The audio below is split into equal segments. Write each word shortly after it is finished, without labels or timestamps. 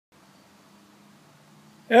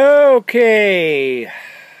Okay,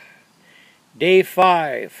 day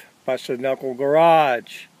 5, Busted Knuckle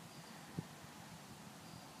Garage.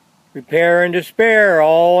 Repair and despair,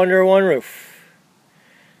 all under one roof.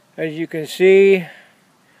 As you can see,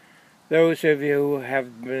 those of you who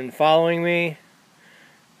have been following me,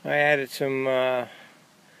 I added some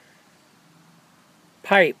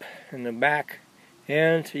pipe in the back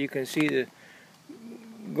end, so you can see the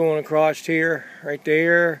going across here, right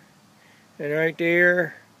there, and right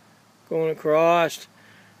there, going across.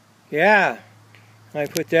 Yeah, I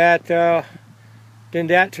put that, did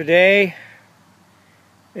that today,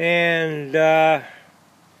 and I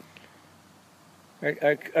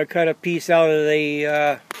cut a piece out of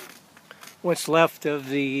the what's left of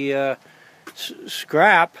the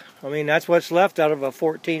scrap. I mean, that's what's left out of a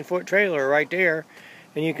 14-foot trailer right there,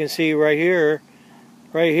 and you can see right here,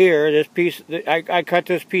 this piece. I cut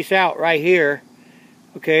this piece out right here.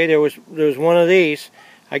 Okay, there was one of these.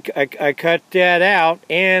 I cut that out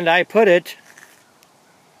and I put it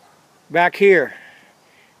back here,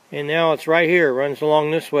 and now it's right here. It runs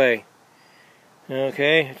along this way.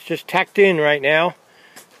 Okay, it's just tacked in right now.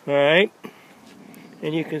 All right,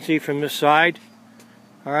 and you can see from this side.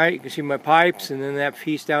 All right, you can see my pipes, and then that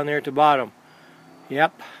piece down there at the bottom.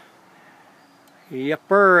 Yep.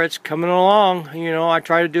 Yepper, it's coming along. You know, I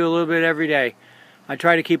try to do a little bit every day. I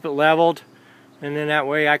try to keep it leveled, and then that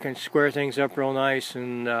way I can square things up real nice,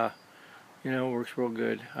 and you know, it works real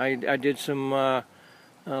good. I did some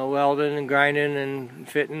welding and grinding and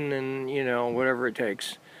fitting and, you know, whatever it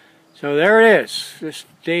takes. So there it is. This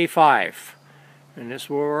day 5, and this is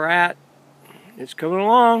where we're at. It's coming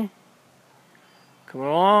along. Coming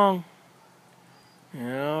along.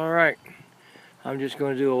 All right. I'm just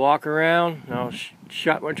going to do a walk around, and I'll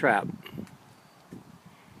shut my trap.